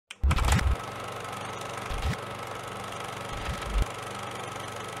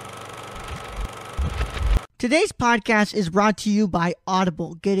Today's podcast is brought to you by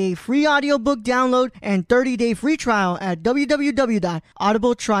Audible. Get a free audiobook download and 30-day free trial at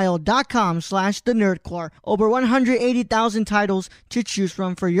www.audibletrial.com/thenerdcore. Over 180,000 titles to choose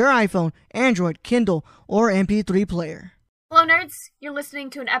from for your iPhone, Android, Kindle, or MP3 player. Hello, nerds. You're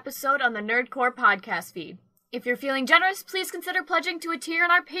listening to an episode on the Nerdcore podcast feed. If you're feeling generous, please consider pledging to a tier on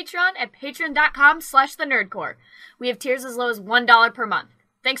our Patreon at patreon.com/thenerdcore. We have tiers as low as $1 per month.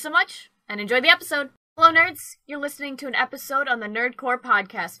 Thanks so much, and enjoy the episode. Hello, nerds. You're listening to an episode on the Nerdcore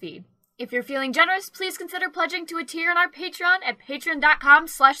podcast feed. If you're feeling generous, please consider pledging to a tier on our Patreon at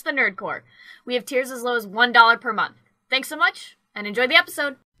patreon.com/thenerdcore. We have tiers as low as $1 per month. Thanks so much, and enjoy the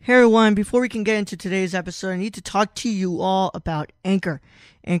episode. Hey everyone, before we can get into today's episode, I need to talk to you all about Anchor.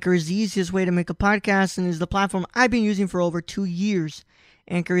 Anchor is the easiest way to make a podcast and is the platform I've been using for over 2 years.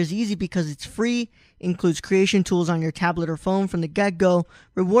 Anchor is easy because it's free, includes creation tools on your tablet or phone from the get-go,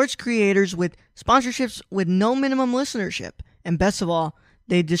 rewards creators with sponsorships with no minimum listenership, and best of all,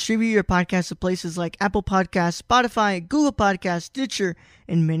 they distribute your podcast to places like Apple Podcasts, Spotify, Google Podcasts, Stitcher,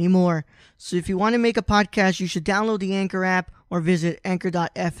 and many more. So if you want to make a podcast, you should download the Anchor app or visit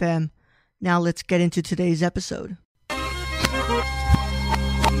anchor.fm. Now let's get into today's episode.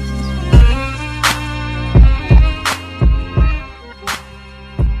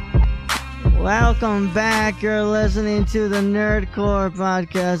 Welcome back. You're listening to the Nerdcore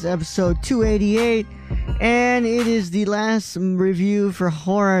Podcast, episode 288. And it is the last review for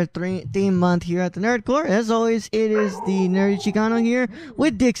horror theme month here at the Nerdcore. As always, it is the Nerdy Chicano here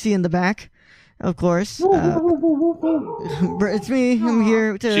with Dixie in the back, of course. It's me. I'm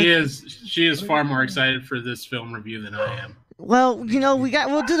here to... She is far more excited for this film review than I am. Well, you know,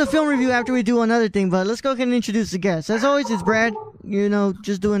 we'll do the film review after we do another thing, but let's go ahead and introduce the guests. As always, it's Brad, you know,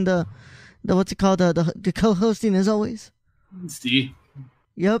 just doing the what's it called, the co-hosting as always. Steve.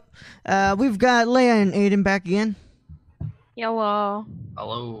 Yep. We've got Leia and Ayden back again. Hello.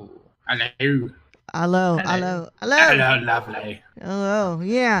 Hello. Hello. Hello, lovely. Hello.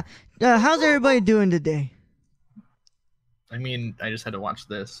 Yeah. How's everybody doing today? I mean, I just had to watch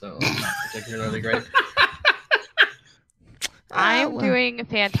this, so I'm not particularly great. I'm doing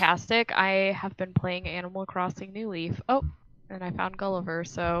fantastic. I have been playing Animal Crossing New Leaf. Oh, and I found Gulliver,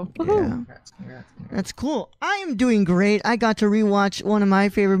 so woohoo. Yeah. That's cool. I am doing great. I got to rewatch one of my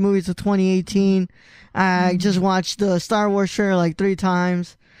favorite movies of 2018. I just watched the Star Wars trailer like 3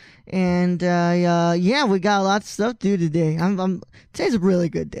 times. And yeah, we got a lot of stuff to do today. Today's a really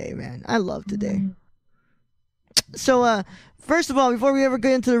good day, man. I love today. So, first of all, before we ever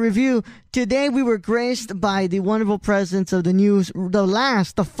get into the review, today we were graced by the wonderful presence of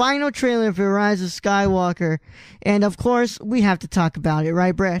the final trailer for Rise of Skywalker. And of course, we have to talk about it,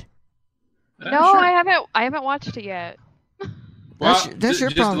 right, Brad? No, Sure. I haven't watched it yet. Well, that's your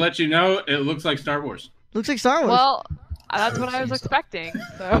just problem. to let you know, it looks like Star Wars. Looks like Star Wars. Well, that's what I was expecting.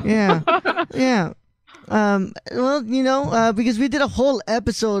 So Yeah, yeah. Well, you know, because we did a whole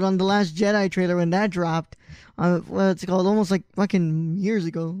episode on The Last Jedi trailer when that dropped. What's it called? Almost like fucking years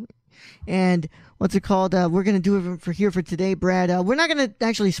ago. And what's it called? We're gonna do it for today, Brad. We're not gonna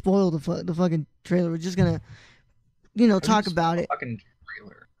actually spoil the fucking trailer. We're just gonna, you know, talk about it. Fucking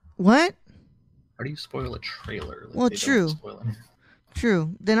trailer. What? How do you spoil a trailer? Like, Well, they don't true. spoil it.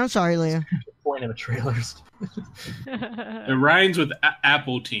 True. Then I'm sorry, Leia. The point of a trailer is It rhymes with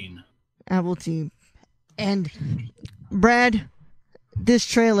Apple Teen. Apple team. And Brad, this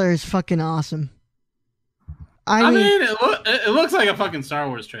trailer is fucking awesome. I mean it looks like a fucking Star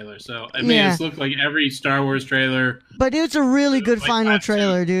Wars trailer. So I mean, Yeah. it's looked like every Star Wars trailer. But it's a really good Like final that, too.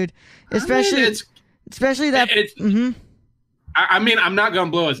 trailer, dude. Especially, especially that. It's- I mean, I'm not gonna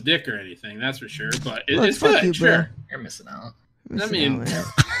blow his dick or anything, that's for sure. But Look, it's fuck good, you, bro. sure. you're missing out. I mean,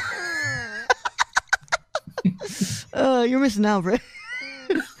 You're missing out, bro.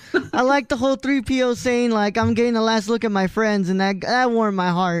 I like the whole 3PO saying like I'm getting the last look at my friends, and that warmed my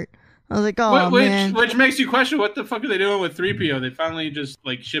heart. I was like, oh man. which makes you question what the fuck are they doing with 3PO? They finally just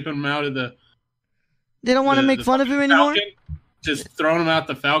like shipping him out of the. They don't want to make fun of him anymore. Falcon, just throwing him out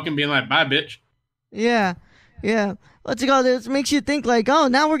the Falcon, being like, "Bye, bitch." Yeah. What's it called? It makes you think like, oh,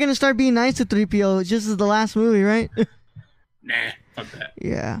 now we're gonna start being nice to 3PO, just as the last movie, right? Nah, fuck that.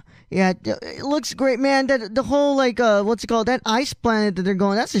 Yeah, it looks great, man. That the whole like, what's it called? That ice planet that they're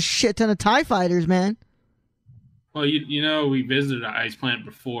going. That's a shit ton of TIE fighters, man. Well, you know, we visited an ice planet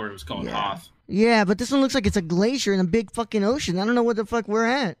before. It was called Hoth. Yeah, but this one looks like it's a glacier in a big fucking ocean. I don't know what the fuck we're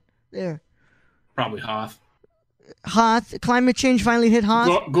at there. Probably Hoth. Hoth. Climate change finally hit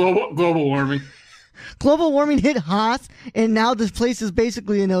Hoth. Global warming. Global warming hit Hoth, and now this place is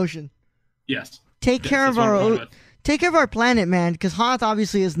basically an ocean. Yes. Take care of our planet, man, because Hoth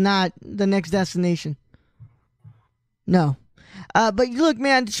obviously is not the next destination. No. But look,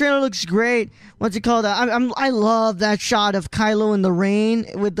 man, the trailer looks great. What's it called? I love that shot of Kylo in the rain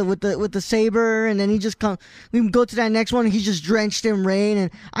with the saber, and then he just come. We go to that next one, and he's just drenched in rain,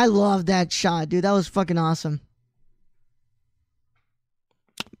 and I love that shot, dude. That was fucking awesome.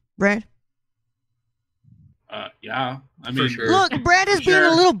 Brad? Yeah. I mean, sure. Look, Brad is being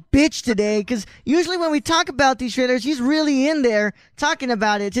a little bitch today, because usually when we talk about these trailers, he's really in there talking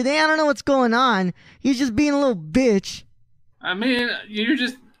about it. Today, I don't know what's going on. He's just being a little bitch. I mean, you're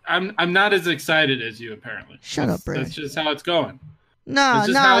just. I'm not as excited as you, apparently. Shut up, Brad. That's just how it's going. No.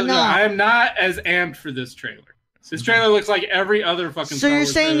 I am not as amped for this trailer. This trailer looks like every other fucking. So you're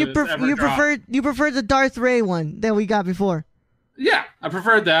saying you prefer the Darth Ray one that we got before? Yeah, I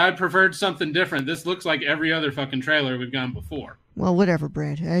preferred that. I preferred something different. This looks like every other fucking trailer we've gotten before. Well, whatever,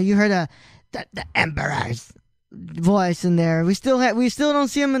 Brad. You heard the Emperor's voice in there. We still don't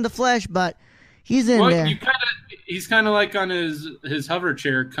see him in the flesh, but he's in there. He's kind of like on his hover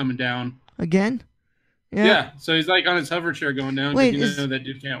chair coming down. Again? Yeah. So he's like on his hover chair going down. Wait, because you know that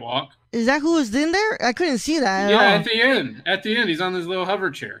dude can't walk. Is that who was in there? I couldn't see that at all. At the end. At the end, he's on this little hover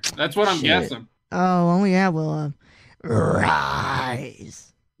chair. That's what I'm guessing. Oh, yeah, well,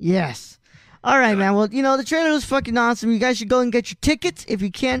 rise. Yes. All right, man. Well, the trailer was fucking awesome. You guys should go and get your tickets if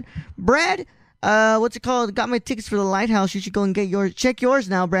you can. Brad, what's it called? Got my tickets for the Lighthouse. You should go and get yours. Check yours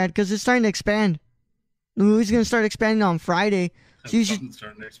now, Brad, because it's starting to expand. The movie's going to start expanding on Friday. So you should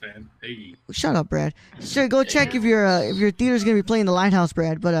starting to expand. Hey. Shut up, Brad. So go check if your theater's gonna be playing the Lighthouse,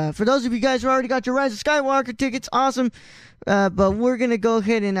 Brad. But for those of you guys who already got your Rise of Skywalker tickets, awesome. But we're gonna go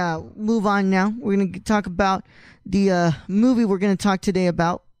ahead and move on now. We're gonna talk about the movie we're gonna talk today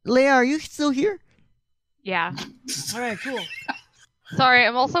about. Leia, are you still here? Yeah. All right, cool. Sorry,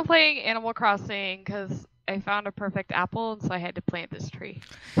 I'm also playing Animal Crossing because I found a perfect apple, and so I had to plant this tree.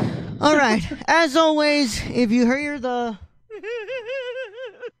 All right. As always, if you hear the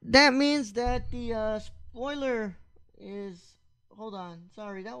that means that the spoiler is. Hold on.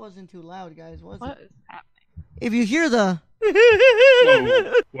 Sorry, that wasn't too loud, guys. Was What it? is happening? If you hear the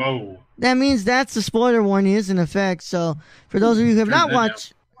Whoa. that means that's the spoiler warning is in effect. So for those of you who have not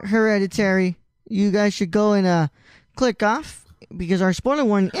watched Hereditary, you guys should go and click off because our spoiler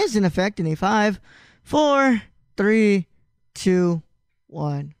warning is in effect in a 5, 4, 3, 2,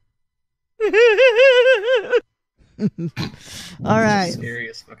 1. All right.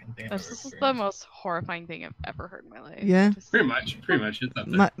 Scariest fucking thing. This is the most horrifying thing I've ever heard in my life. Yeah. Pretty much. It's up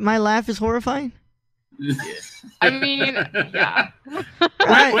there. My laugh is horrifying. I mean, yeah.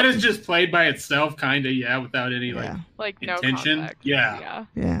 Right. When it's just played by itself, kind of, without any Like no intention. context.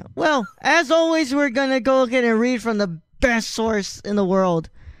 Yeah. Well, as always, we're gonna go ahead and read from the best source in the world,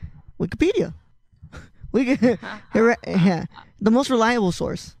 Wikipedia. The most reliable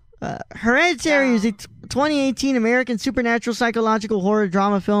source. Hereditary is a 2018 American supernatural psychological horror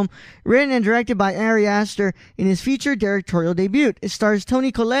drama film written and directed by Ari Aster in his feature directorial debut. It stars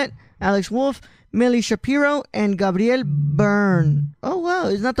Toni Collette, Alex Wolff, Millie Shapiro, and Gabrielle Byrne. Oh, wow.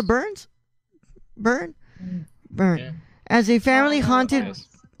 Isn't that the Burns? Byrne? Yeah. As a family haunted...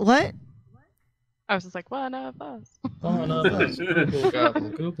 What? I was just like, one of us. One of us.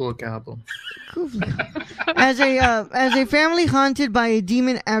 Google gobble. As a family haunted by a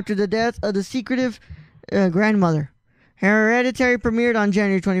demon after the death of the secretive grandmother. Hereditary premiered on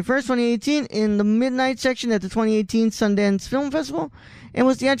January 21st, 2018 in the midnight section at the 2018 Sundance Film Festival and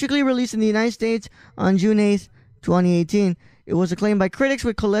was theatrically released in the United States on June 8th, 2018. It was acclaimed by critics,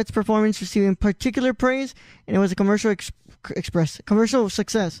 with Colette's performance receiving particular praise, and it was a commercial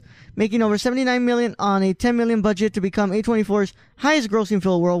success, making over $79 million on a $10 million budget to become A24's highest-grossing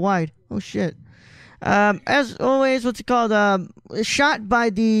film worldwide. Oh shit! As always, what's it called? Shot by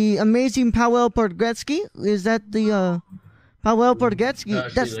the amazing Paweł Podgrecki. Is that the Paweł Podgrecki? No,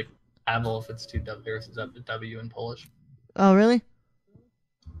 that's like Paweł if it's two W. There's a W in Polish. Oh really?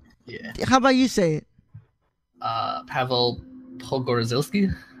 Yeah. How about you say it? Paweł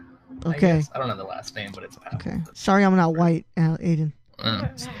Podgorzelski. Okay. I don't know the last name, but it's Paweł. Okay. Sorry, I'm not white, Ayden.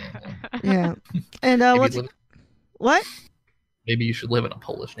 Yeah. And what? Maybe you should live in a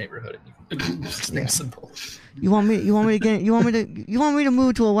Polish neighborhood and you can just name some Polish. You want me to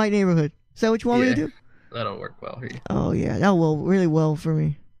move to a white neighborhood? Is that what you want me to do? That'll work well here. Oh yeah, that will really well for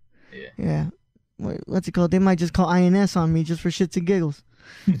me. Yeah. What's it called? They might just call INS on me just for shits and giggles.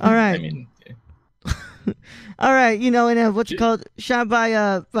 All right. I mean, all right, and what's it called? Shot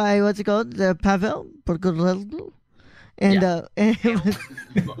by what's it called? The Paweł Podgrecki. And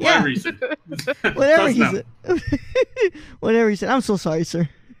Whatever he said. Whatever he said. Whatever he said. I'm so sorry, sir.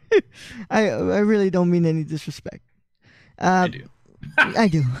 I really don't mean any disrespect. I do. I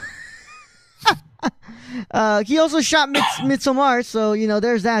do. He also shot Midsommar, so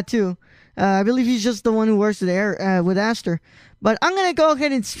there's that too. I believe he's just the one who works with Aster. But I'm gonna go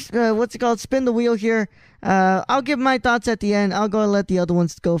ahead and spin the wheel here. I'll give my thoughts at the end. I'll go and let the other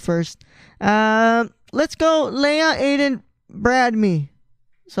ones go first. Let's go, Leia, Ayden, Brad, me.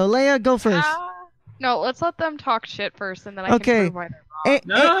 So Leia, go first. No, let's let them talk shit first, and then I can prove why they're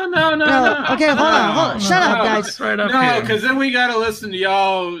wrong. No. Okay, hold on. Shut up, guys. Right up No, here. because then we gotta listen to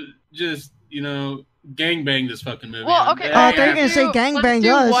y'all just gangbang this fucking movie. Well, okay. Oh, they're gonna say gangbang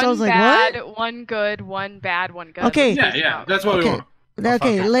us. I was like, what? One good, one bad, one good. Okay. Yeah, that's what we want.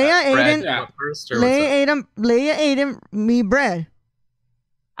 Okay, Leia, Ayden, Yeah. Leia, Ayden, me, Brad.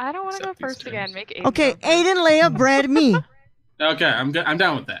 I don't want to go Accept these first again. terms. Make Ayden Okay, go first. Ayden, Leia, Brad, me. Okay, I'm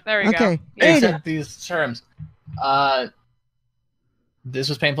down with that. There we Okay, go. Ayden. Accept these terms. This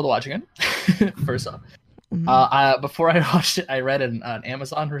was painful to watch again. First off, before I watched it, I read an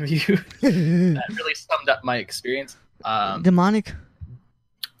Amazon review that really summed up my experience. Demonic.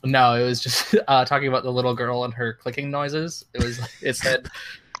 No, it was just talking about the little girl and her clicking noises. It said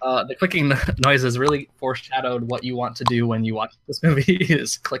the clicking noises really foreshadowed what you want to do when you watch this movie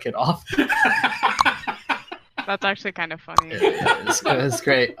is click it off. That's actually kind of funny. It was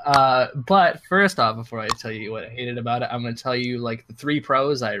great. But first off, before I tell you what I hated about it, I'm going to tell you like the 3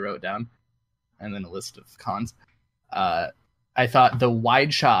 pros I wrote down, and then a list of cons. I thought the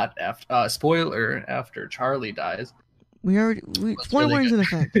wide shot after Charlie dies. Spoiler warnings in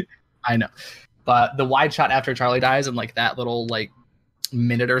effect. I know, but the wide shot after Charlie dies and like that little like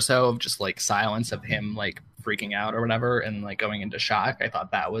minute or so of just like silence of him like freaking out or whatever and like going into shock, I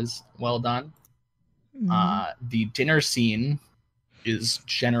thought that was well done. The dinner scene is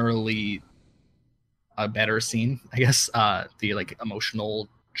generally a better scene, I guess. The like emotional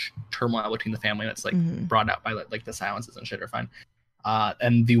turmoil between the family that's like brought out by like the silences and shit are fine.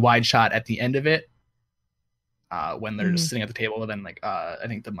 And the wide shot at the end of it, when they're just sitting at the table, then like I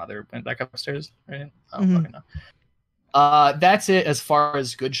think the mother went back upstairs, right? I don't fucking know. That's it as far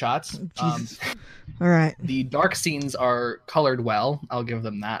as good shots. All right. The dark scenes are colored well. I'll give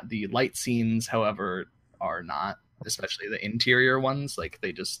them that. The light scenes, however, are not, especially the interior ones. Like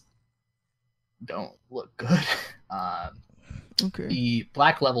they just don't look good. Okay. The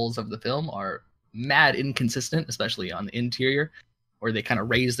black levels of the film are mad inconsistent, especially on the interior, where they kind of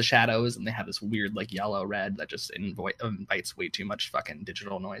raise the shadows and they have this weird like yellow red that just invites way too much fucking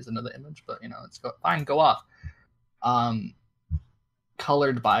digital noise into the image. But it's fine, go off.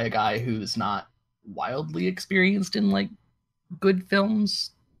 Colored by a guy who's not wildly experienced in like good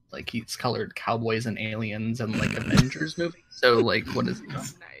films. Like he's colored Cowboys and Aliens and like Avengers movies. So like what is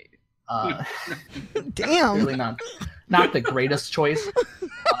Damn. really not the greatest choice in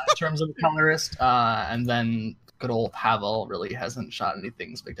terms of a colorist. And then good old Pavel really hasn't shot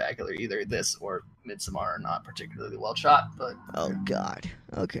anything spectacular either. This or Midsommar are not particularly well shot, but Oh God.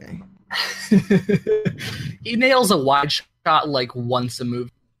 Okay. he nails a wide shot like once a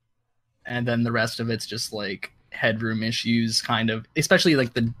movie, and then the rest of it's just like headroom issues, kind of, especially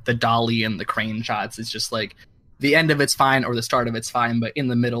like the dolly and the crane shots. It's just like the end of it's fine or the start of it's fine, but in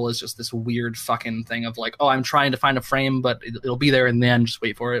the middle is just this weird fucking thing of like, oh, I'm trying to find a frame, but it'll be there and then just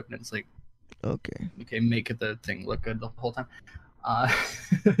wait for it. And it's like, okay, make the thing look good the whole time.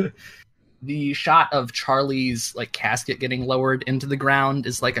 The shot of Charlie's like casket getting lowered into the ground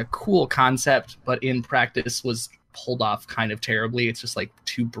is like a cool concept, but in practice was pulled off kind of terribly. It's just like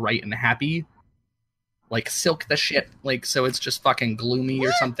too bright and happy. Like silk the shit. Like so it's just fucking gloomy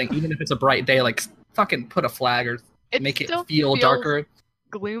or something. Even if it's a bright day, like fucking put a flag or make it feel darker.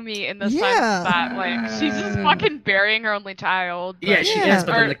 Gloomy in the sense that like she's just fucking burying her only child. Yeah, she is,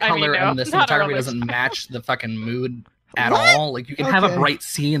 but then the color and the cinematography doesn't match the fucking mood at all. Like you can have a bright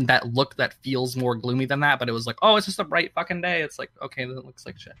scene that feels more gloomy than that, but it was like, oh, it's just a bright fucking day. It's like, okay, that looks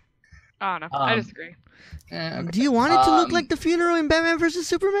like shit. I don't know. I disagree. Okay. Do you want it to look like the funeral in Batman vs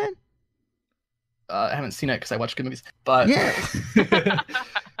Superman? I haven't seen it because I watch good movies, but yeah.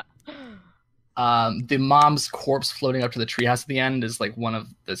 The mom's corpse floating up to the treehouse at the end is like one of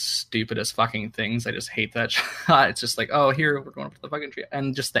the stupidest fucking things. I just hate that shot. It's just like, oh, here we're going up to the fucking tree,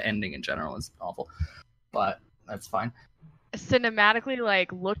 and just the ending in general is awful. But that's fine. Cinematically,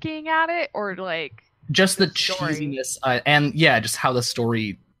 like looking at it, or like just the cheesiness, and just how the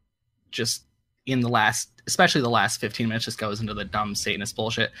story, just in especially the last 15 minutes, just goes into the dumb Satanist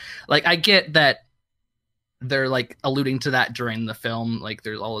bullshit. Like I get that they're like alluding to that during the film. Like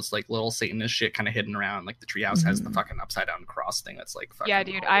there's all this like little Satanist shit kind of hidden around. Like the treehouse has the fucking upside down cross thing. That's like fucking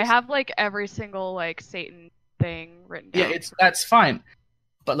dude. I have like every single like Satan thing written down. Yeah, that's fine.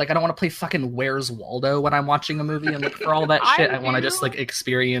 but like I don't want to play fucking Where's Waldo when I'm watching a movie, and like for all that shit, I want to just like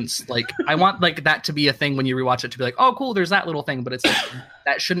experience like I want like that to be a thing when you rewatch it to be like, oh cool, there's that little thing, but it's like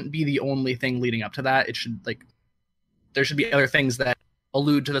that shouldn't be the only thing leading up to that. It should like there should be other things that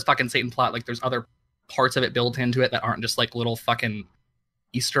allude to this fucking Satan plot. Like there's other parts of it built into it that aren't just like little fucking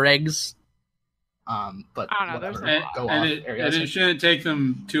Easter eggs. But I don't know. There's and, and it shouldn't take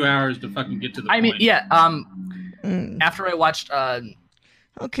them 2 hours to fucking get to the point. I mean, yeah. After I watched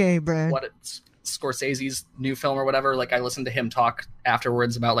okay, Brad, what it's Scorsese's new film or whatever, like I listened to him talk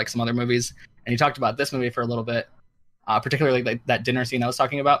afterwards about like some other movies, and he talked about this movie for a little bit, particularly like that dinner scene I was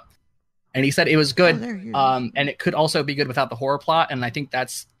talking about, and he said it was good, and it could also be good without the horror plot, and I think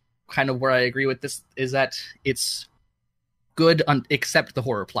that's kind of where I agree with this, is that it's good except the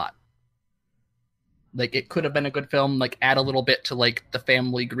horror plot. Like it could have been a good film, like add a little bit to like the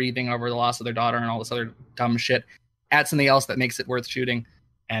family grieving over the loss of their daughter and all this other dumb shit, add something else that makes it worth shooting,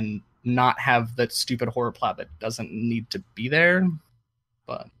 and not have the stupid horror plot that doesn't need to be there.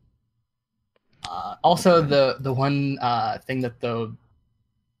 But also the one thing that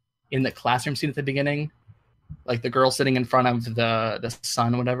in the classroom scene at the beginning, like the girl sitting in front of the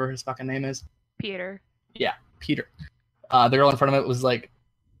son, whatever his fucking name is, Peter. Yeah, Peter. The girl in front of it was like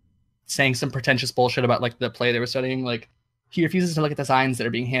saying some pretentious bullshit about like the play they were studying. Like he refuses to look at the signs that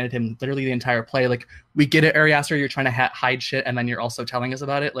are being handed him literally the entire play. Like, we get it, Ari Aster, you're trying to hide shit, and then you're also telling us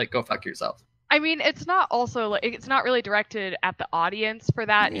about it. Like, go fuck yourself. I mean, it's not also like it's not really directed at the audience for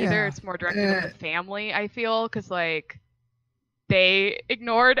that either. It's more directed at the family, I feel, because like they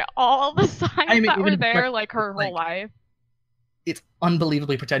ignored all the signs that were there like her whole life. It's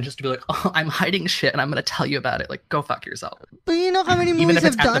unbelievably pretentious to be like, oh, I'm hiding shit and I'm going to tell you about it. Like, go fuck yourself. But you know how many movies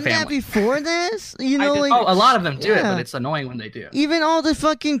have done that before this? You know, like, a lot of them do it, but it's annoying when they do. Even all the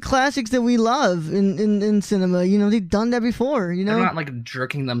fucking classics that we love in cinema, you know, they've done that before, you know? They're not like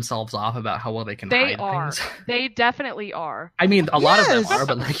jerking themselves off about how well they can hide things. They definitely are. I mean, a lot of them are,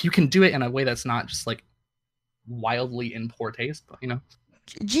 but like you can do it in a way that's not just like wildly in poor taste, but you know.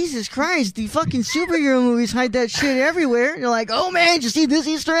 Jesus Christ, the fucking superhero movies hide that shit everywhere. You're like, oh man, did you see this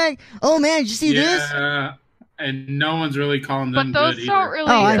Easter egg? Oh man, did you see this? Yeah, and no one's really calling them good either. Those don't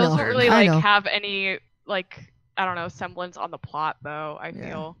really like have any like, I don't know, semblance on the plot though, I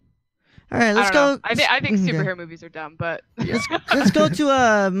feel. All right, let's go. I think superhero movies are dumb, but let's go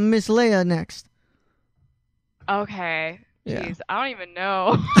to Miss Leia next. Okay. Jeez, I don't even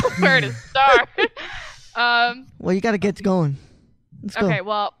know where to start. Well, you got to get going. Okay,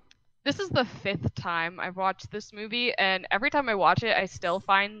 well, this is the 5th time I've watched this movie, and every time I watch it, I still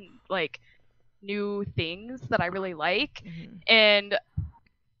find, like, new things that I really like. Mm-hmm. And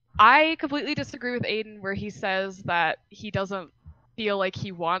I completely disagree with Ayden where he says that he doesn't feel like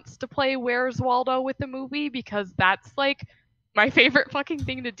he wants to play Where's Waldo with the movie, because that's, like, my favorite fucking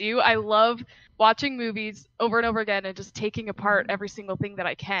thing to do. I love watching movies over and over again and just taking apart every single thing that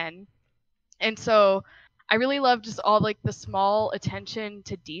I can. And so I really love just all like the small attention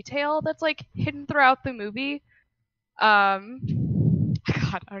to detail that's like hidden throughout the movie. God,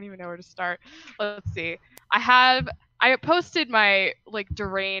 I don't even know where to start. Let's see. I posted my like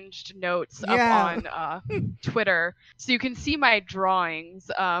deranged notes up on Twitter, so you can see my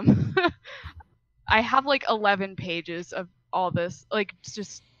drawings. I have like 11 pages of all this, like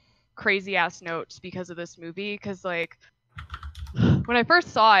just crazy ass notes because of this movie. Because like when I first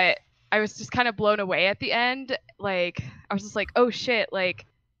saw it, I was just kind of blown away at the end. Like, I was just like, oh shit, like,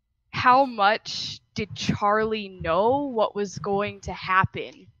 how much did Charlie know what was going to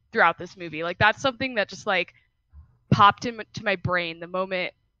happen throughout this movie? Like, that's something that just, like, popped into my brain the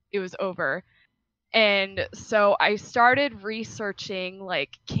moment it was over. And so I started researching,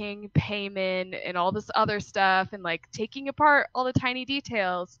 like, King Payman and all this other stuff and, like, taking apart all the tiny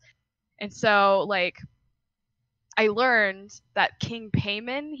details. And so, like, I learned that King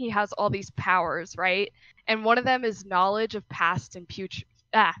Payman, he has all these powers, right? And one of them is knowledge of past and future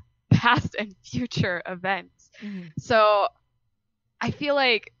events. Mm-hmm. So I feel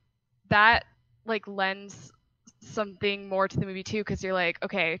like that like lends something more to the movie too, because you're like,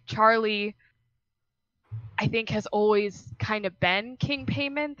 okay, Charlie, I think, has always kind of been King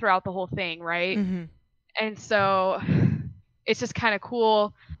Payman throughout the whole thing, right? Mm-hmm. And so it's just kind of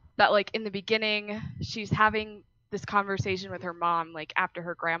cool that like in the beginning she's having this conversation with her mom, like after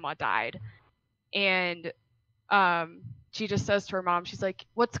her grandma died, and she just says to her mom, she's like,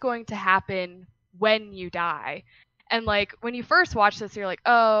 what's going to happen when you die? And like when you first watch this, you're like,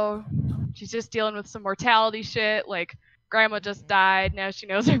 oh, she's just dealing with some mortality shit, like grandma just died, now she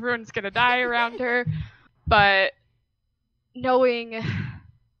knows everyone's gonna die around her. But knowing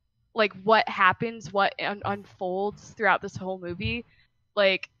like what happens, what unfolds throughout this whole movie,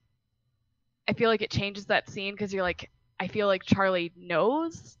 like, I feel like it changes that scene because you're like, I feel like Charlie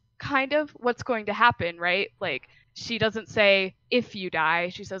knows kind of what's going to happen, right? Like, she doesn't say if you die,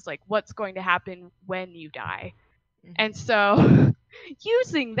 she says like what's going to happen when you die. And so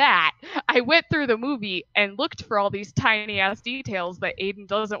using that, I went through the movie and looked for all these tiny ass details that Ayden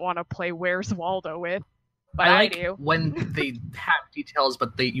doesn't want to play Where's Waldo with, but I like do. when they have details,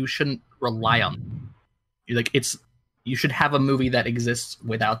 but you shouldn't rely on them. You should have a movie that exists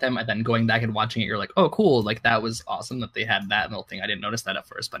without them, and then going back and watching it, you're like, oh, cool, like that was awesome that they had that little thing. I didn't notice that at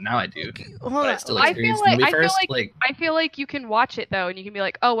first, but now I do. But I still experienced the movie first. I feel like you can watch it though, and you can be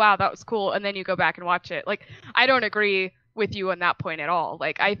like, oh wow, that was cool, and then you go back and watch it. Like, I don't agree with you on that point at all.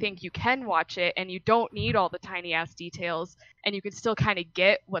 Like, I think you can watch it, and you don't need all the tiny ass details, and you can still kind of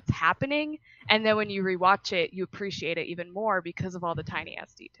get what's happening. And then when you rewatch it, you appreciate it even more because of all the tiny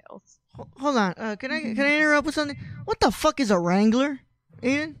ass details. Hold on, can I interrupt with something? What the fuck is a Wrangler,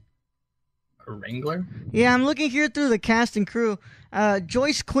 Ayden? A Wrangler? Yeah, I'm looking here through the cast and crew.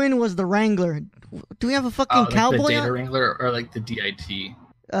 Joyce Quinn was the Wrangler. Do we have a fucking like cowboy? The Data on? Wrangler or like the DIT?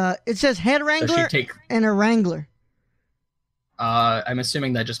 It says head Wrangler and a Wrangler. I'm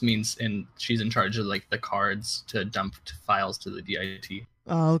assuming that just means she's in charge of like the cards to dump files to the DIT.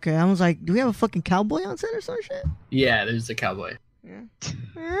 Oh, okay. I was like, do we have a fucking cowboy on set or some shit? Yeah, there's a cowboy. Yeah.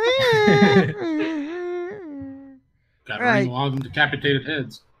 Got Right. ring along them decapitated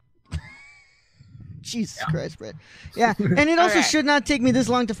heads. Jesus Christ, Brett. Yeah, and it also should not take me this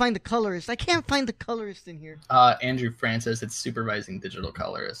long to find the colorist. I can't find the colorist in here. Andrew Francis, it's supervising digital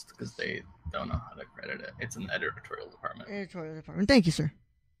colorist because they don't know how to credit it. It's in the editorial department. Editorial department. Thank you, sir.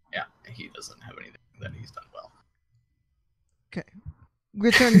 Yeah, he doesn't have anything that he's done well. Okay.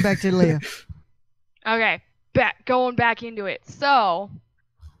 Returning back to Leia. Okay, going back into it. So,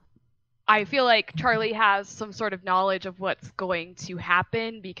 I feel like Charlie has some sort of knowledge of what's going to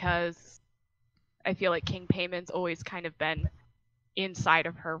happen because I feel like King Payment's always kind of been inside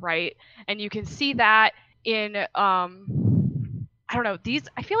of her, right? And you can see that in, I don't know,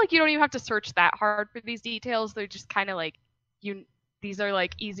 I feel like you don't even have to search that hard for these details. They're just kind of like, these are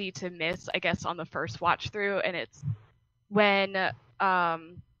like easy to miss, I guess, on the first watch through. And it's when,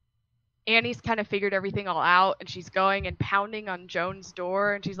 Annie's kind of figured everything all out, and she's going and pounding on Joan's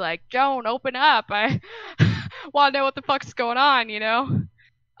door, and she's like, Joan, open up. I want to know what the fuck's going on, you know?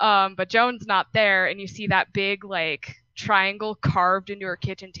 But Joan's not there, and you see that big, like, triangle carved into her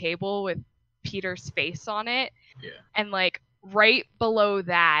kitchen table with Peter's face on it. Yeah. And, like, right below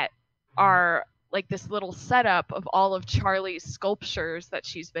that are, like, this little setup of all of Charlie's sculptures that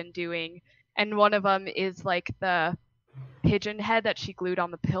she's been doing. And one of them is, like, the pigeon head that she glued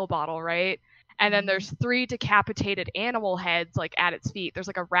on the pill bottle, right? And then there's 3 decapitated animal heads, like, at its feet. There's,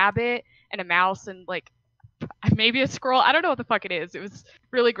 like, a rabbit and a mouse and, like, maybe a squirrel. I don't know what the fuck it is. It was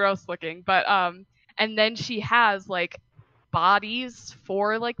really gross looking. But, and then she has, like, bodies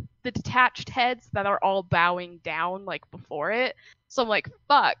for, like, the detached heads that are all bowing down, like, before it. So I'm like,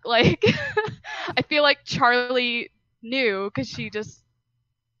 fuck. Like, I feel like Charlie knew because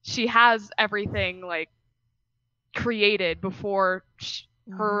she has everything, like, created before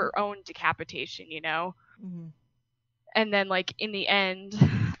her own decapitation, you know? Mm-hmm. And then, like, in the end,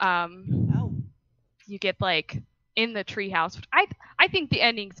 you get, like, in the treehouse, which I think the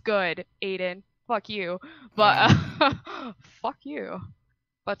ending's good, Ayden. Fuck you. But, fuck you.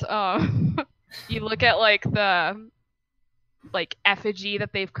 But, you look at, like, the, like, effigy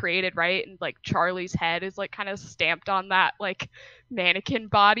that they've created, right? And, like, Charlie's head is, like, kind of stamped on that, like, mannequin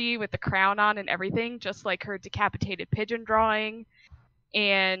body with the crown on and everything, just like her decapitated pigeon drawing.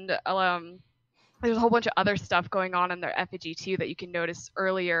 And there's a whole bunch of other stuff going on in their effigy too that you can notice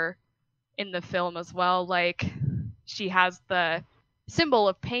earlier in the film as well. Like, she has the symbol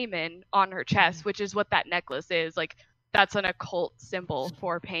of Payman on her chest, which is what that necklace is. Like, that's an occult symbol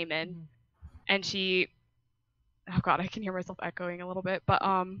for Payman. And she, oh god, I can hear myself echoing a little bit, but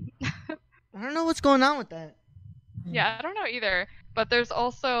I don't know what's going on with that. Yeah, I don't know either. But there's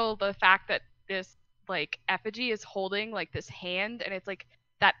also the fact that this, like, effigy is holding, like, this hand, and it's, like,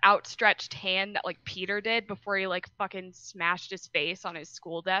 that outstretched hand that, like, Peter did before he, like, fucking smashed his face on his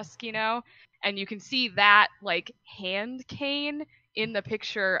school desk, you know? And you can see that, like, hand cane in the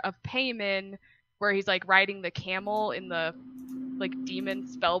picture of Payman, where he's, like, riding the camel in the, like, demon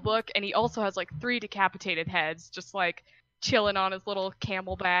spell book, and he also has, like, 3 decapitated heads, just, like, chilling on his little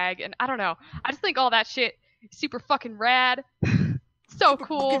camel bag, and I don't know. I just think all that shit super fucking rad. So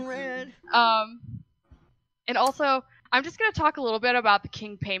cool. Fucking rad. And also, I'm just gonna talk a little bit about the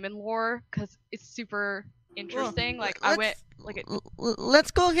King Payman lore because it's super interesting. Well, like, I went like.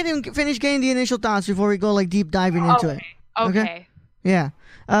 Let's go ahead and finish getting the initial thoughts before we go, like, deep diving into it. Okay. Yeah.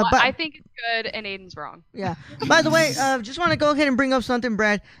 But I think it's good, and Aiden's wrong. Yeah. By the way, just want to go ahead and bring up something,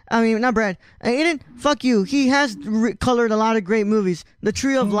 Brad. I mean, not Brad. Aiden, fuck you. He has colored a lot of great movies. The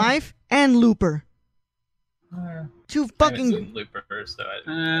Tree of Life and Looper. Two fucking. I haven't seen Looper, so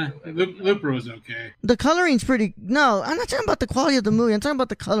Looper was okay. The coloring's pretty. No, I'm not talking about the quality of the movie. I'm talking about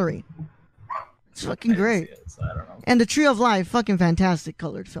the coloring. It's fucking great. So I don't know. And The Tree of Life, fucking fantastic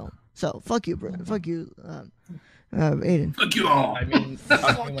colored film. So fuck you, Brad. Fuck you, Aiden. Fuck you all. I mean,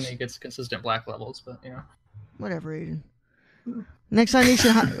 fuck me when he gets consistent black levels, but you know. Whatever, Aiden. Next time they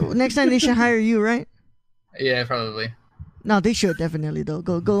should hire you, right? Yeah, probably. No, they should definitely though.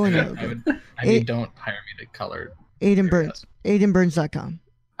 Go in there. I mean, don't hire me to color. Ayden Byrnes. AydenByrnes.com.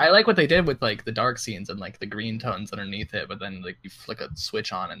 I like what they did with like the dark scenes and like the green tones underneath it, but then like you flick a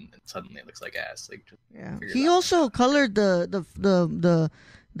switch on and suddenly it looks like ass. Like, yeah. He also colored the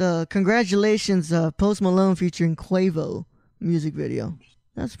Congratulations Post Malone featuring Quavo music video.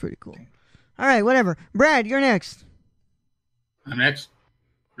 That's pretty cool. All right, whatever. Brad, you're next. I'm next.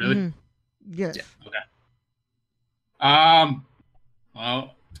 Really? Mm-hmm. Yes. Yeah. Okay.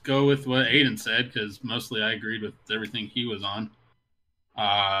 Well, to go with what Aiden said, because mostly I agreed with everything he was on.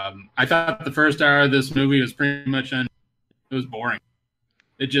 I thought the first hour of this movie was pretty much it was boring.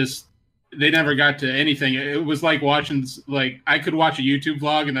 They never got to anything. It was like watching, like, I could watch a YouTube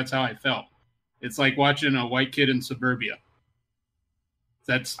vlog and that's how I felt. It's like watching a white kid in suburbia.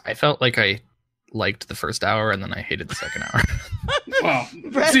 I felt like I liked the first hour and then I hated the second hour. Well,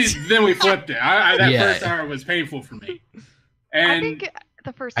 see, then we flipped it. First hour was painful for me. And I think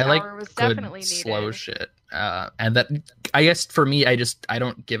the first I like hour was good, definitely needed. slow shit. And that, I guess for me, I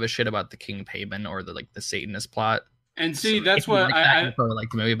don't give a shit about the King Payman or the Satanist plot. And see, So that's what I probably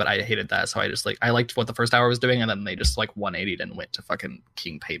liked the movie, but I hated that. So I liked what the first hour was doing, and then they just 180'd and went to fucking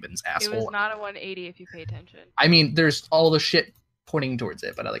King Payman's asshole. It was not a 180 if you pay attention. I mean, there's all the shit pointing towards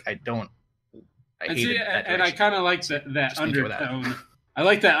it, but I kind of like that undertone. I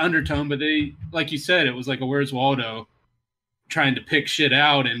like that undertone, but they, like you said, it was like a Where's Waldo trying to pick shit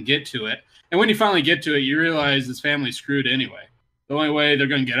out and get to it. And when you finally get to it, you realize this family's screwed anyway. The only way they're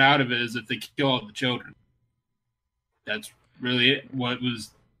going to get out of it is if they kill all the children. That's really what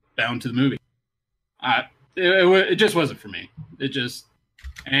was bound to the movie. It just wasn't for me.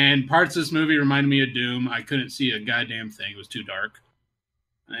 And parts of this movie reminded me of Doom. I couldn't see a goddamn thing. It was too dark.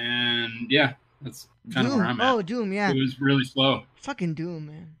 And yeah, that's kind of where I'm at. Oh, Doom, yeah. It was really slow. Fucking Doom,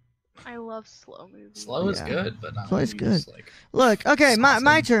 man. I love slow movies. Slow is good, but not slow is good. Like, look, okay,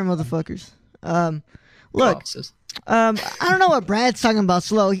 my turn, motherfuckers. Look, I don't know what Brad's talking about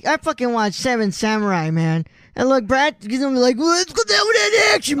slow. I fucking watched Seven Samurai, man. And look, Brad's gonna be like, well, let's go down with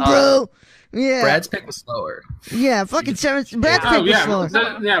that action, bro. Yeah. Brad's pick was slower. Yeah, fucking Brad's pick was slower.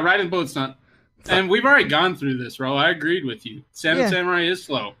 Yeah, right in both not. And we've already gone through this, Ro. I agreed with you. Seven Samurai is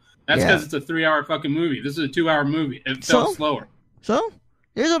slow. That's because it's a 3-hour fucking movie. This is a 2-hour movie. It felt slower. So?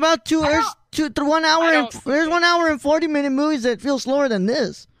 There's about 1 hour there's 1 hour and 40-minute movies that feel slower than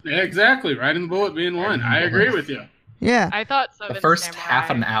this. Yeah, exactly. Riding the Bullet being one. I agree with you. Yeah. I thought the first half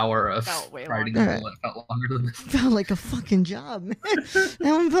an hour of Riding the Bullet felt longer than this. Felt like a fucking job, man. That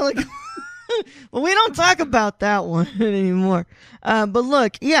one felt like... Well, we don't talk about that one anymore. But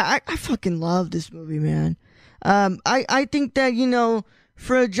look, yeah, I fucking love this movie, man. I think that,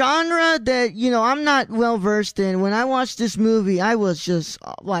 for a genre that, I'm not well versed in, when I watched this movie, I was just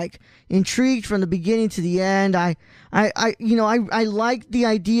intrigued from the beginning to the end. I liked the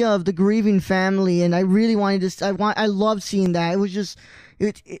idea of the grieving family, and I really wanted to, I loved seeing that. It was just,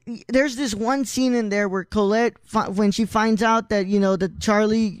 there's this one scene in there where Colette, when she finds out that, that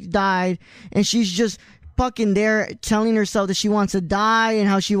Charlie died, and she's just fucking there telling herself that she wants to die and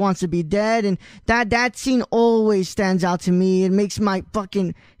how she wants to be dead, and that scene always stands out to me. It makes my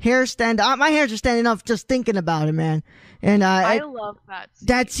fucking hair stand up. My hairs are standing up just thinking about it, man. And I love that scene.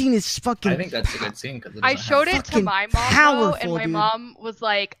 That scene is fucking... I think that's a good scene. I showed it to my mom, though, and my dude. mom was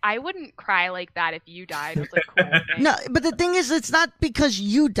like, I wouldn't cry like that if you died. I was like, cool, thanks. No, but the thing is, it's not because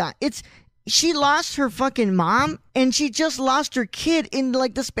you died. She lost her fucking mom, and she just lost her kid in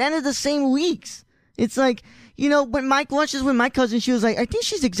the span of the same weeks. It's like, when Mike watched this with my cousin, she was like, I think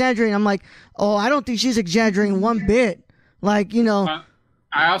she's exaggerating. I'm like, oh, I don't think she's exaggerating one bit.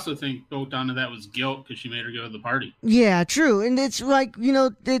 I also think built onto that was guilt because she made her go to the party. Yeah, true. And it's like,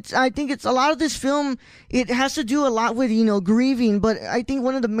 I think it's a lot of this film, it has to do a lot with, grieving. But I think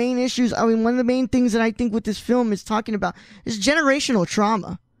one of the main issues, one of the main things that I think with this film is talking about is generational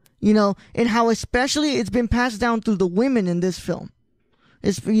trauma, and how especially it's been passed down through the women in this film.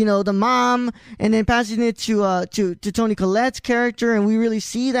 It's, the mom, and then passing it to Toni Collette's character, and we really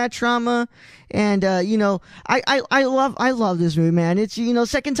see that trauma. And I love this movie, man. It's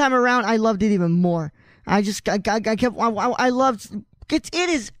second time around, I loved it even more. I loved it. It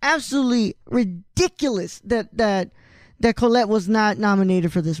is absolutely ridiculous that Colette was not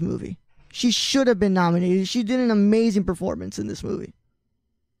nominated for this movie. She should have been nominated. She did an amazing performance in this movie.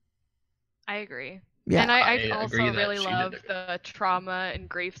 I agree. Yeah, and I also really love the trauma and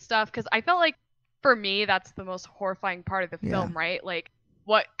grief stuff, because I felt like, for me, that's the most horrifying part of the film, right? Like,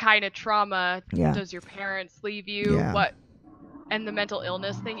 what kind of trauma does your parents leave you? Yeah. And the mental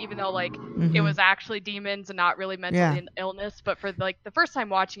illness thing, even though it was actually demons and not really mental illness, but for the first time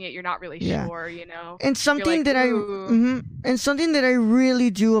watching it, you're not really sure, And something that something that I really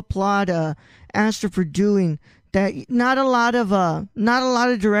do applaud Astor for doing, that not a lot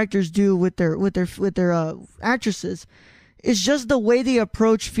of directors do with their actresses, is just the way they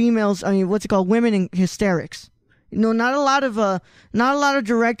approach females. I mean, women in hysterics. Not a lot of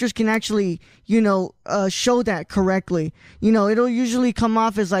directors can actually, show that correctly. It'll usually come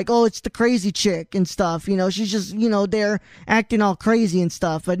off as like, oh, it's the crazy chick and stuff. She's just, they're acting all crazy and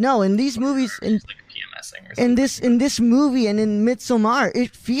stuff. But no, in these movies, in this movie and in Midsommar,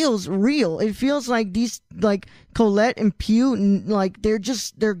 it feels real. It feels like these, like Colette and Pew, like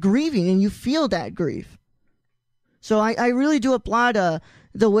they're grieving, and you feel that grief. So I really do applaud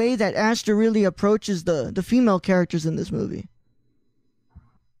the way that Astor really approaches the female characters in this movie.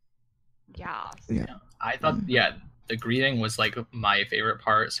 Yeah. I thought, the grieving was like my favorite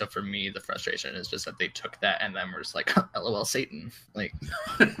part. So for me, the frustration is just that they took that and then were just like, LOL, Satan. Like,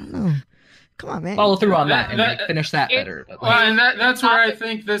 oh, come on, man. Follow through on that and finish that better. But, well, and that's where I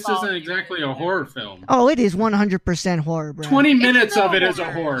think this isn't exactly a horror film. Oh, it is 100% horror, Brad. 20 minutes of it is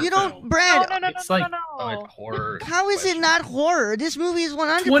a horror You don't, film. Brad. No. it's like horror. How is it not horror? This movie is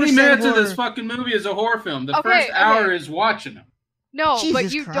 100% 20 minutes horror. of this fucking movie is a horror film. The first hour is watching them. No, Jesus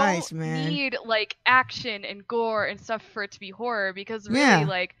but you Christ, don't man. need action and gore and stuff for it to be horror, because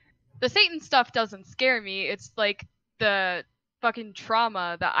really the Satan stuff doesn't scare me. It's the fucking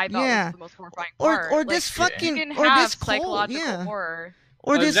trauma that I thought was the most horrifying part. Or this fucking you can or have this cold, psychological horror.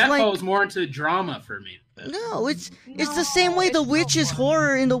 Or this that falls more into drama for me. No, it's the same way The Witch is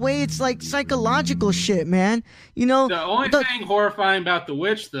horror, in the way it's like psychological shit, man. The only thing horrifying about The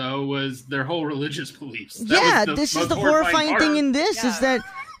Witch, though, was their whole religious beliefs. This is the horrifying thing in this, is that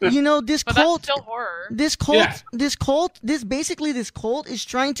this but cult, that's still horror. this cult is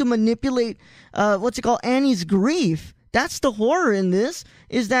trying to manipulate Annie's grief. That's the horror in this,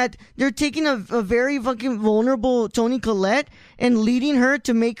 is that they're taking a very fucking vulnerable Toni Collette and leading her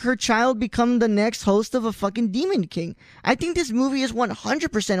to make her child become the next host of a fucking Demon King. I think this movie is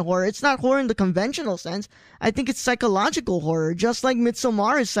 100% horror. It's not horror in the conventional sense. I think it's psychological horror, just like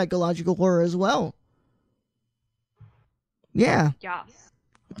Midsommar is psychological horror as well. Yeah. Yes.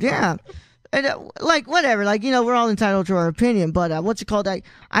 Yeah. And, whatever, we're all entitled to our opinion, but I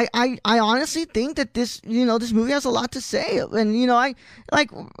honestly think that this movie has a lot to say. And, I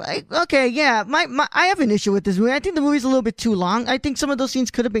have an issue with this movie. I think the movie's a little bit too long. I think some of those scenes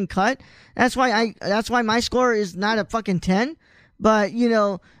could have been cut. That's why my score is not a fucking 10. But,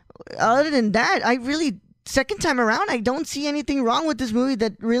 other than that, second time around, I don't see anything wrong with this movie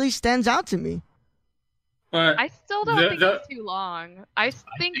that really stands out to me. But I still don't think it's too long. I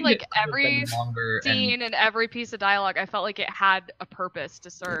think every scene and every piece of dialogue, I felt like it had a purpose to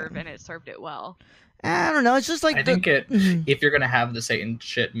serve, and it served it well. I don't know. It's just like I think if you're gonna have the Satan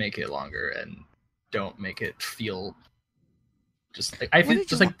shit, make it longer and don't make it feel just like I think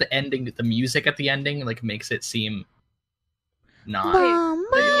just like the ending, the music at the ending, makes it seem not.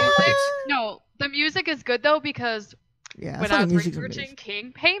 No, the music is good though, because when I was researching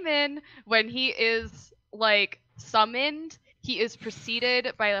King Payman, when he is summoned, he is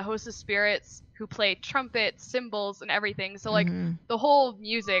preceded by a host of spirits who play trumpets, cymbals, and everything. So the whole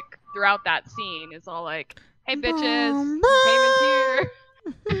music throughout that scene is all hey bitches, Payman's here.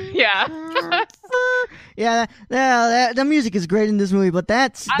 Yeah. The music is great in this movie, but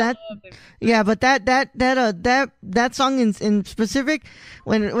that song in specific,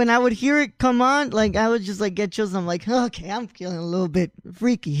 when I would hear it come on, I would just get chills. I'm like, okay, I'm feeling a little bit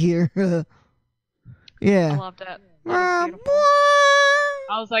freaky here. Yeah. I loved it. I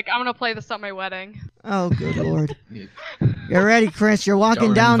was like, I'm gonna play this at my wedding. Oh, good lord. You're ready, Chris. You're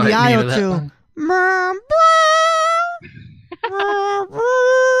walking down the aisle too.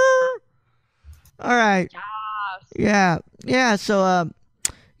 All right. Yes. Yeah. So, I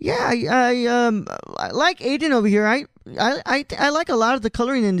like Ayden over here. I like a lot of the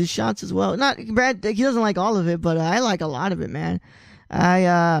coloring in these shots as well. Not Brad. He doesn't like all of it, but I like a lot of it, man.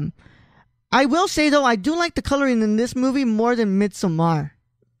 I will say though, I do like the coloring in this movie more than Midsommar.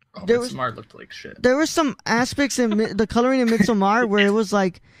 Oh, Midsommar looked like shit. There were some aspects in the coloring in Midsommar where it was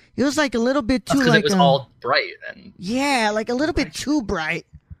like a little bit too like it was all bright and like a little bit too bright.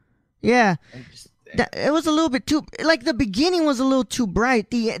 Yeah, it was a little bit too like the beginning was a little too bright.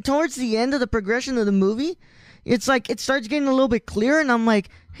 Towards the end of the progression of the movie, it's like it starts getting a little bit clearer, and I'm like,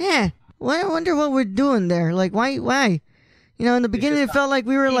 I wonder what we're doing there. Like, why? You know, in the beginning it felt like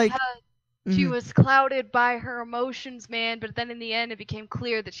we were like. She was clouded by her emotions, man, but then in the end it became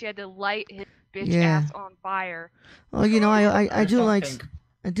clear that she had to light his bitch ass on fire. Well, you know, I do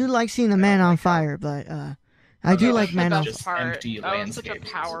like seeing a man on fire, but I do like man on fire. That was such a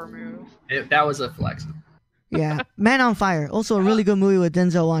power move. That was a flex. Yeah, Man on Fire, also a really good movie with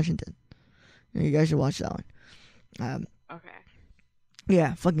Denzel Washington. You guys should watch that one. Okay.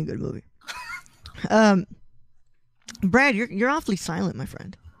 Yeah, fucking good movie. Brad, you're awfully silent, my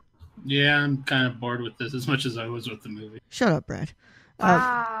friend. Yeah, I'm kind of bored with this as much as I was with the movie. Shut up, Brad.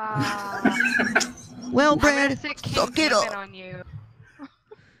 Well, Brad, suck it up. On you.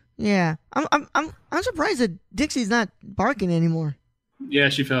 Yeah, I'm surprised that Dixie's not barking anymore. Yeah,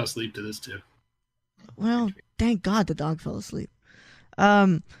 she fell asleep to this too. Well, thank God the dog fell asleep.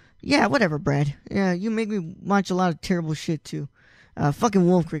 Yeah, whatever, Brad. Yeah, you make me watch a lot of terrible shit too. Fucking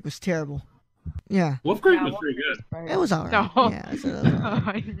Wolf Creek was terrible. Yeah. Wolf Creek was pretty good. It was alright. No. Yeah, it was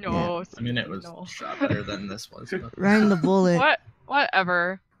alright. No. Yeah. I mean, it was a shot better than this was. But... Riding the bullet.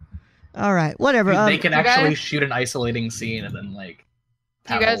 Whatever. Alright, whatever. They can actually shoot an isolating scene and then, like...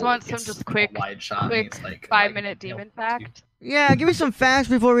 Do you guys want some just quick wide shot? Quick like, 5-minute demon fact? Yeah, give me some facts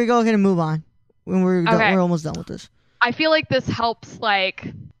before we go ahead and move on. When we're almost done with this. I feel like this helps,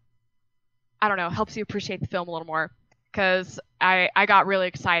 like... I don't know, helps you appreciate the film a little more. Because I got really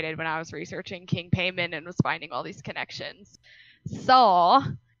excited when I was researching King Payman and was finding all these connections. So,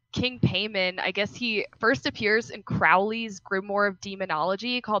 King Payman, I guess he first appears in Crowley's Grimoire of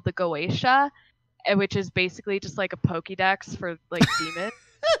Demonology called the Goetia, which is basically just like a Pokédex for, like, demons.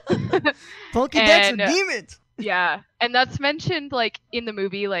 Pokédex for demons! Yeah, and that's mentioned, like, in the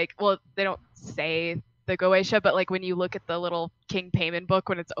movie, like, well, they don't say the Goetia, but, like, when you look at the little King Payman book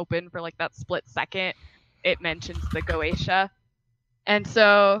when it's open for, like, that split second, it mentions the Goetia. And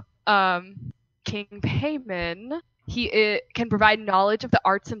so King Payman, he can provide knowledge of the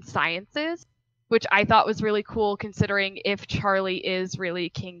arts and sciences, which I thought was really cool considering if Charlie is really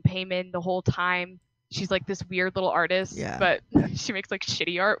King Payman the whole time. She's like this weird little artist, but she makes like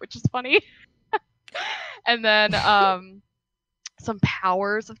shitty art, which is funny. And then some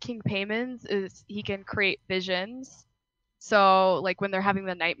powers of King Payman's is he can create visions. So, like, when they're having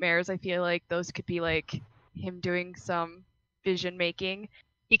the nightmares, I feel like those could be, like, him doing some vision making.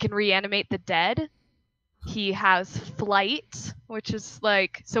 He can reanimate the dead. He has flight, which is,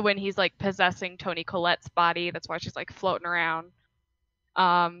 like, so when he's, like, possessing Toni Collette's body, that's why she's, like, floating around.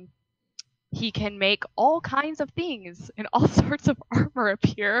 He can make all kinds of things, and all sorts of armor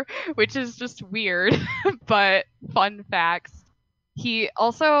appear, which is just weird, but fun facts. He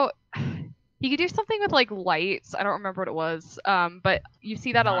also... He could do something with, like, lights. I don't remember what it was. But you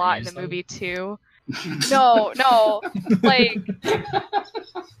see that a lot in the movie, too. No.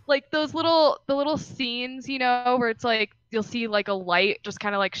 Like those little scenes, you know, where it's, like, you'll see, like, a light just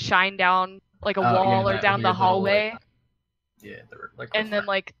kind of, like, shine down, like, a wall or down the hallway. And then,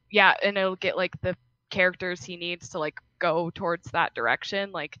 like, and it'll get, like, the characters he needs to, like, go towards that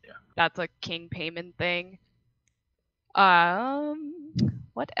direction. Like, that's a King Payman thing.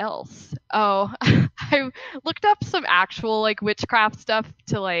 What else? Oh, I looked up some actual, like, witchcraft stuff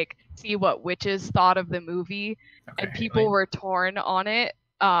to, like, see what witches thought of the movie, and people were torn on it.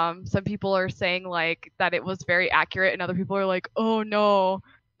 Some people are saying, like, that it was very accurate, and other people are like, oh no,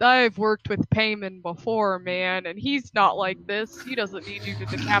 I've worked with Payman before, man, and he's not like this. He doesn't need you to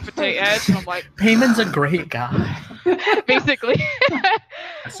decapitate Ed. And I'm like, Payman's a great guy. Basically.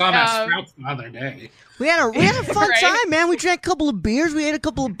 I saw him at Sprouts the other day. We had a fun time, man. We drank a couple of beers. We ate a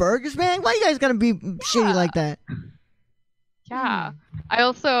couple of burgers, man. Why you guys gotta be shitty like that? Yeah. I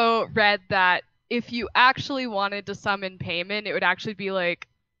also read that if you actually wanted to summon Payman, it would actually be, like,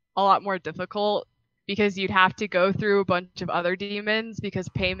 a lot more difficult because you'd have to go through a bunch of other demons because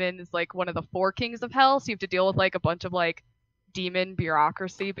Payman is, like, one of the 4 kings of hell, so you have to deal with, like, a bunch of, like, demon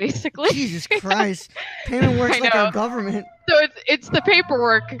bureaucracy, basically. Jesus Christ. Payman works like our government. So it's the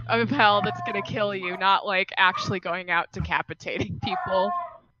paperwork of hell that's gonna kill you, not, like, actually going out decapitating people.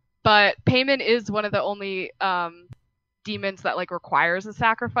 But Payman is one of the only demons that, like, requires a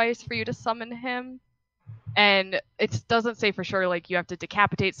sacrifice for you to summon him. And it doesn't say for sure, like, you have to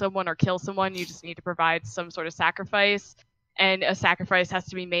decapitate someone or kill someone. You just need to provide some sort of sacrifice. and a sacrifice has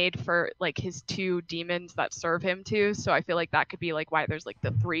to be made for like his 2 demons that serve him too. So I feel like that could be like why there's like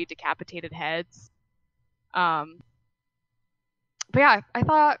the 3 decapitated heads. But yeah, I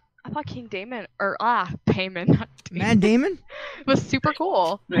thought King Damon or Payman, not Damon, Matt Damon was super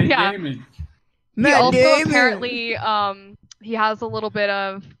cool. Matt Yeah. Damon. He also Damon. apparently he has a little bit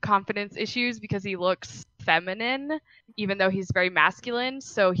of confidence issues because he looks feminine even though he's very masculine,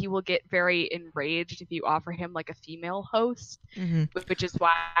 so he will get very enraged if you offer him like a female host, which is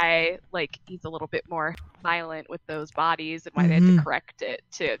why like he's a little bit more violent with those bodies and why they had to correct it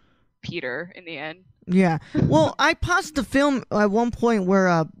to Peter in the end. Yeah. Well, I paused the film at one point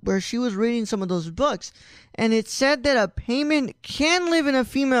where she was reading some of those books, and it said that a Payman can live in a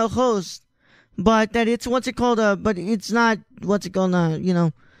female host, but that it's but it's not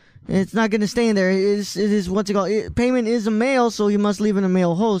it's not going to stay in there. It is Payman is a male, so you must live in a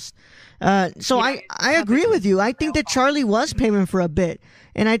male host. So yeah, I agree with you. I think that Charlie was Payman for a bit,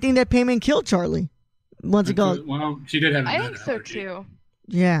 and I think that Payman killed Charlie. Well, she did have. I think so too.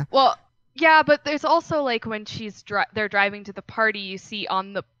 Yeah. Well, yeah, but there's also like when they're driving to the party, you see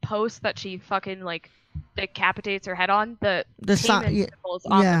on the post that she fucking like decapitates her head on the Payman symbols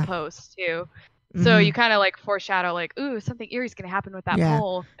on the post too. So you kind of like foreshadow like, ooh, something eerie's gonna happen with that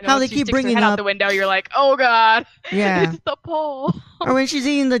pole. And how they keep bringing her head out the window, you're like, oh god, it's the pole. Or when she's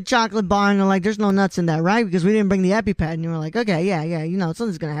eating the chocolate bar and they're like, there's no nuts in that, right? Because we didn't bring the EpiPen. And you were like, okay,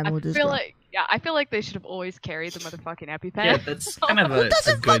 something's gonna happen with this girl. I feel like they should have always carried the motherfucking EpiPen. Yeah, that's kind of Who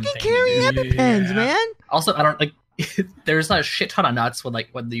doesn't fucking carry EpiPens, man? Also, I don't like. There's a shit ton of nuts when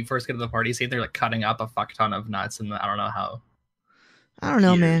you first get to the party scene. They're like cutting up a fuck ton of nuts, and I don't know how. I don't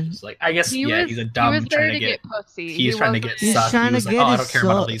know, man. Like, I guess he's a dumb he was trying to get pussy. He's trying to get sucked. He was like, I don't care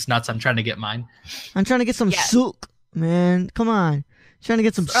about all these nuts. I'm trying to get mine. I'm trying to get some souk, man. Come on, trying to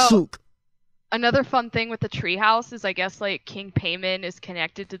get some souk. Another fun thing with the treehouse is I guess like King Payman is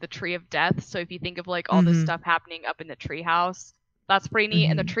connected to the Tree of Death. So if you think of like all this stuff happening up in the treehouse, that's pretty neat.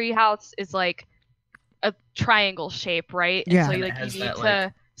 And the treehouse is like a triangle shape, right? And so like you need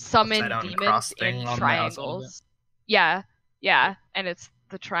to summon demons in triangles. Yeah, and it's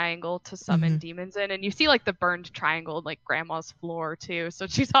the triangle to summon demons in, and you see like the burned triangle in, like Grandma's floor too. So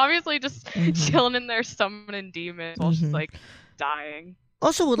she's obviously just chilling in there summoning demons while she's like dying.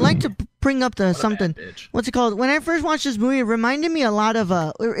 Also, would like to bring up something. What's it called? When I first watched this movie, it reminded me a lot of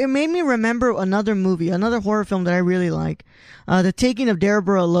it made me remember another horror film that I really like, The Taking of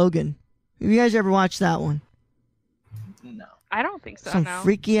Deborah Logan. Have you guys ever watched that one? No, I don't think so. Some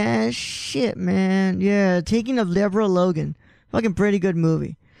freaky ass shit, man. Yeah, Taking of Deborah Logan. Fucking pretty good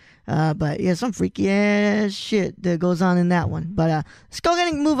movie. But yeah, some freaky ass shit that goes on in that one. But let's go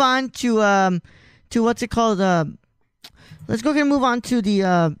ahead and move on to what's it called? Let's go ahead and move on to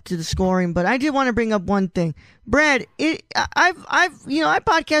the scoring. But I did want to bring up one thing, Brad. I've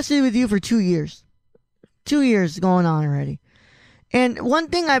podcasted with you for 2 years. 2 years going on already. And one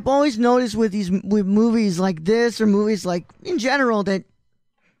thing I've always noticed with movies like this or movies like in general that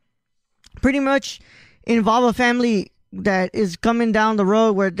pretty much involve a family that is coming down the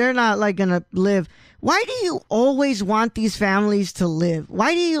road where they're not like gonna live. Why do you always want these families to live?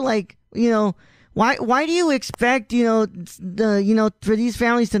 Why do you why do you expect for these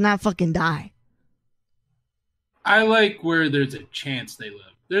families to not fucking die? I like where there's a chance they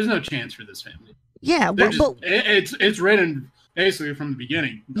live. There's no chance for this family. Yeah, but it's written basically from the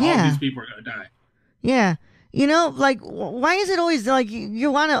beginning. All these people are gonna die. Yeah. Why is it always like you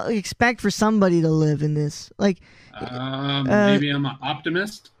want to expect for somebody to live in this? Like, maybe I'm an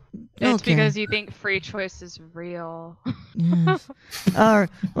optimist. It's because you think free choice is real. Yes.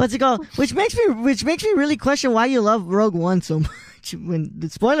 What's it called? Which makes me really question why you love Rogue One so much.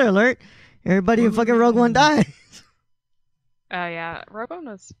 Spoiler alert, everybody in fucking Rogue One dies. Oh yeah, Rogue One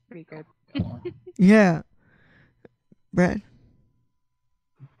was pretty good. Yeah, Brad.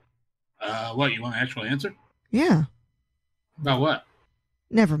 What, you want an actual answer? Yeah. About what?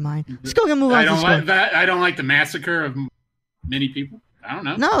 Never mind. Let's go and move on. I don't like the massacre of many people. I don't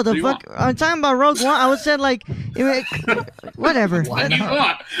know. No, I'm talking about Rogue One. I would say like, whatever. Why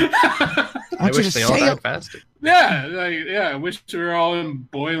not? I wish they all died faster. Yeah. I wish we were all in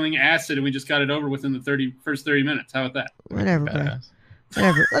boiling acid and we just got it over within the first 30 minutes. How about that? Whatever, Brad.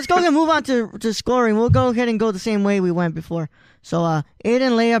 Whatever. Let's go and move on to scoring. We'll go ahead and go the same way we went before. So,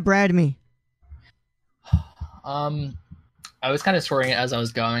 Ayden, Leia, Brad, me. I was kind of scoring it as I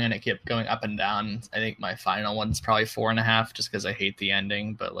was going, and it kept going up and down. I think my final one's probably 4.5, just because I hate the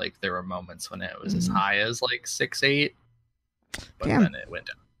ending. But like, there were moments when it was as high as like 6-8, but then it went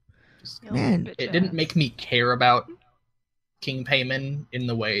down. Man, it didn't make me care about King Payman in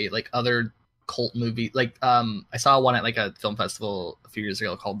the way like other cult movie. Like I saw one at like a film festival a few years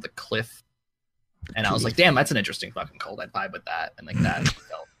ago called The Cliff, and I was like, damn, that's an interesting fucking cult. I'd vibe with that, and like that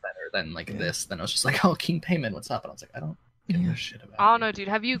felt better than like this. Then I was just like, oh, King Payman, what's up? And I was like, I don't give a shit about. I don't know, dude.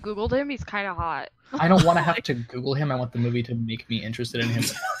 Have you Googled him? He's kind of hot. I don't want to have to Google him. I want the movie to make me interested in him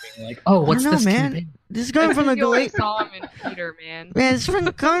without being like, oh, what's this, man? King Payman? This is coming from the girl. I saw him in Peter, man. Man, it's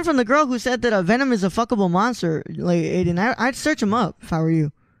coming from the girl who said that Venom is a fuckable monster. Like Ayden, I'd search him up if I were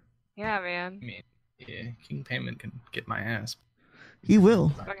you. Yeah, man. I mean, yeah, King Payman can get my ass. He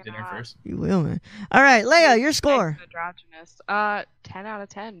will. Dinner first. He will, man. All right, Leia, your score. Androgynous. 10 out of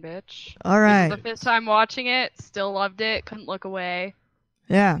 10, bitch. All right. This is the fifth time watching it. Still loved it. Couldn't look away.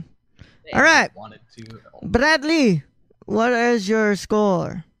 Yeah. All right. Wanted to. Bradley, what is your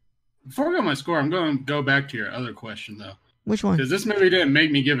score? Before we go my score, I'm going to go back to your other question, though. Which one? Because this movie didn't make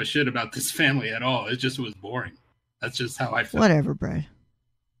me give a shit about this family at all. It just was boring. That's just how I felt. Whatever, Brad.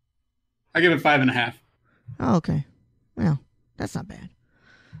 I give it 5.5. Oh, okay. Well, that's not bad.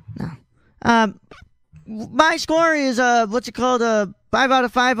 No. My score is, what's it called? 5 out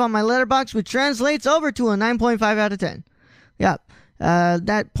of 5 on my letterbox, which translates over to a 9.5 out of 10. Yep.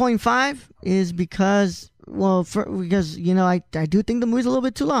 That 0.5 is because, because, you know, I do think the movie's a little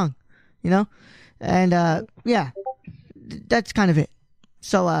bit too long, you know? And, yeah, that's kind of it.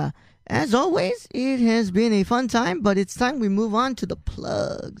 So, as always, it has been a fun time, but it's time we move on to the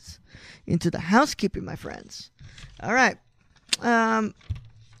plugs, into the housekeeping, my friends. All right.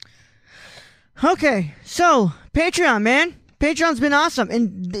 Okay, so Patreon, man. Patreon's been awesome,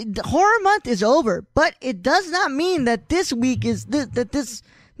 and the horror month is over, but it does not mean that this week is that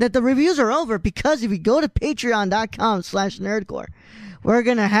the reviews are over, because if you go to patreon.com/nerdcore, we're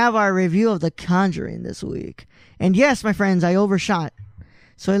gonna have our review of The Conjuring this week. And yes, my friends, I overshot.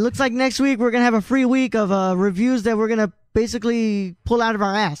 So it looks like next week we're gonna have a free week of reviews that we're gonna basically pull out of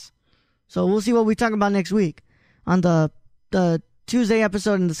our ass. So we'll see what we talk about next week on the Tuesday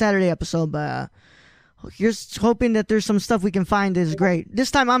episode and the Saturday episode, but here's hoping that there's some stuff we can find that is great. This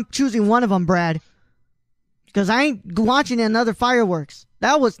time I'm choosing one of them, Brad, because I ain't watching another fireworks.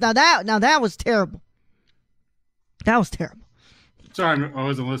 That was terrible. That was terrible. Sorry, I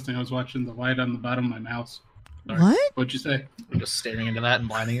wasn't listening. I was watching the light on the bottom of my mouse. Sorry. What? What'd you say? You're just staring into that and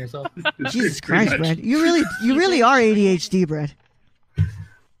blinding yourself. Jesus Christ, Brad! You really are ADHD, Brad.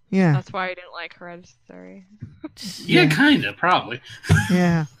 Yeah. That's why I didn't like Hereditary. Yeah, kind of, probably.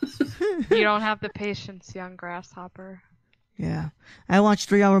 Yeah. You don't have the patience, young grasshopper. Yeah. I watch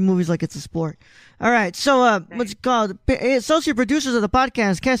 3-hour movies like it's a sport. All right. So, what's it called? Associate producers of the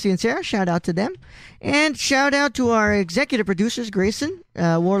podcast, Cassie and Sarah. Shout out to them. And shout out to our executive producers, Grayson,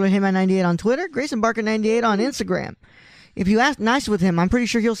 Warlord Hitman 98 on Twitter, Grayson Barker 98 on Instagram. If you ask nice with him, I'm pretty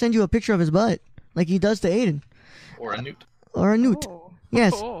sure he'll send you a picture of his butt, like he does to Ayden. Or a newt. Or a newt. Oh.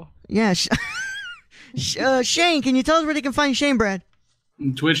 Yes. Oh. Yeah. Shane, can you tell us where they can find Shane, Brad?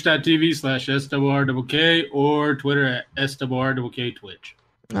 Twitch.tv/SWRKK or Twitter at SWRKK Twitch.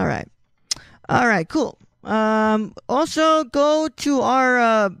 All right, cool. Also go to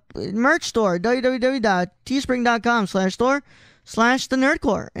our merch store, www.teespring.com/store/the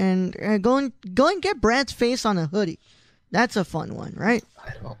Nerdcore, and go and get Brad's face on a hoodie. That's a fun one, right? I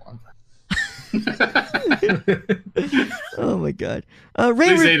don't want that. Oh my god. At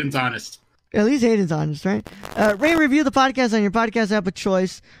least Aiden's honest. At least Aiden's honest, right? Rate and review the podcast on your podcast app of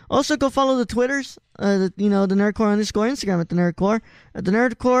choice. Also, go follow the Twitters. The Nerdcore _ Instagram at the Nerdcore. The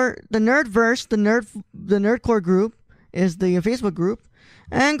Nerdcore, the Nerdverse, the Nerdcore group is the Facebook group.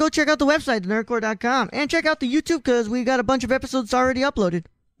 And go check out the website, thenerdcore.com. And check out the YouTube, because we got a bunch of episodes already uploaded.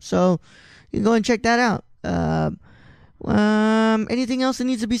 So you can go and check that out. Anything else that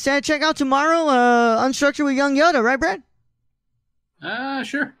needs to be said? Check out tomorrow, Unstructured with Young Yoda, right, Brad?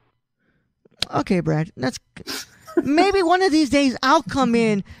 Sure. Okay, Brad. That's maybe one of these days I'll come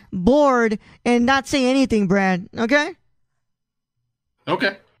in bored and not say anything, Brad. Okay?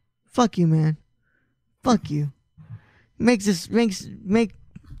 Okay. Fuck you, man. Fuck you. You make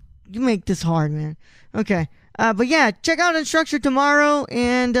this hard, man. Okay. But yeah, check out Unstructured tomorrow,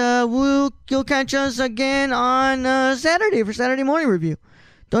 and you'll catch us again on Saturday for Saturday morning review.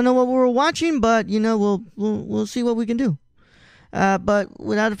 Don't know what we're watching, but we'll see what we can do. But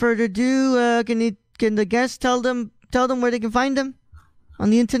without further ado, can the guests tell them where they can find them on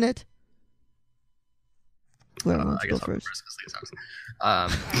the internet? Whoever wants to go first.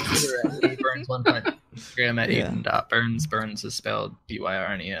 Twitter at Burns1. Instagram at Ayden.Byrnes. Burns is spelled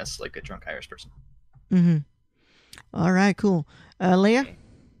Byrnes, like a drunk Irish person. Mm-hmm. All right, cool. Leia?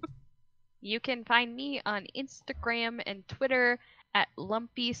 You can find me on Instagram and Twitter at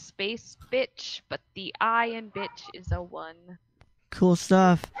Lumpy Space Bitch, but the I in bitch is a 1. Cool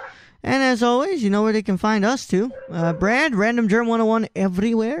stuff. And as always, you know where they can find us too. Brad, Random Germ 101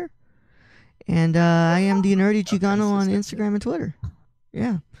 everywhere. And I am the Nerdy Chicano on Instagram and Twitter.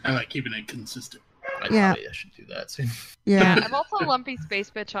 Yeah. I like keeping it consistent. I should do that soon. Yeah. I'm also Lumpy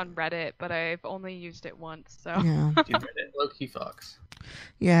Space Bitch on Reddit, but I've only used it once, so. Yeah. Dude, Reddit, low-key fucks.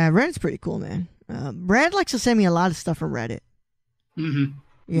 Yeah, Reddit's pretty cool, man. Brad likes to send me a lot of stuff from Reddit. Mm-hmm.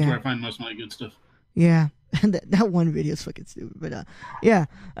 Yeah. That's where I find most of my good stuff. Yeah. And that one video is fucking stupid. But, yeah.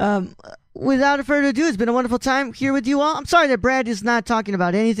 Without further ado, it's been a wonderful time here with you all. I'm sorry that Brad is not talking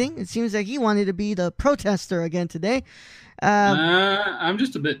about anything. It seems like he wanted to be the protester again today. I'm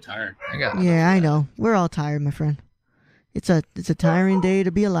just a bit tired. I know. We're all tired, my friend. It's a tiring day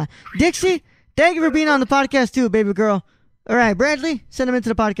to be alive. Dixie, thank you for being on the podcast too, baby girl. All right, Bradley, send him into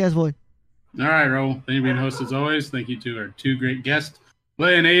the podcast void. All right, Raul. Thank you for being host as always. Thank you to our two great guests,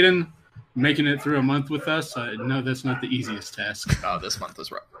 Leigh and Ayden, making it through a month with us. I know that's not the easiest task. Oh, this month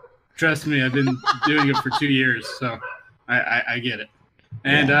was rough. Trust me, I've been doing it for 2 years, so I get it.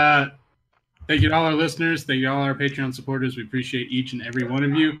 And thank you to all our listeners. Thank you to all our Patreon supporters. We appreciate each and every one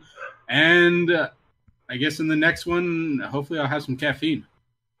of you. And I guess in the next one, hopefully I'll have some caffeine.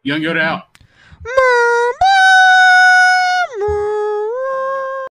 Young Yoda out.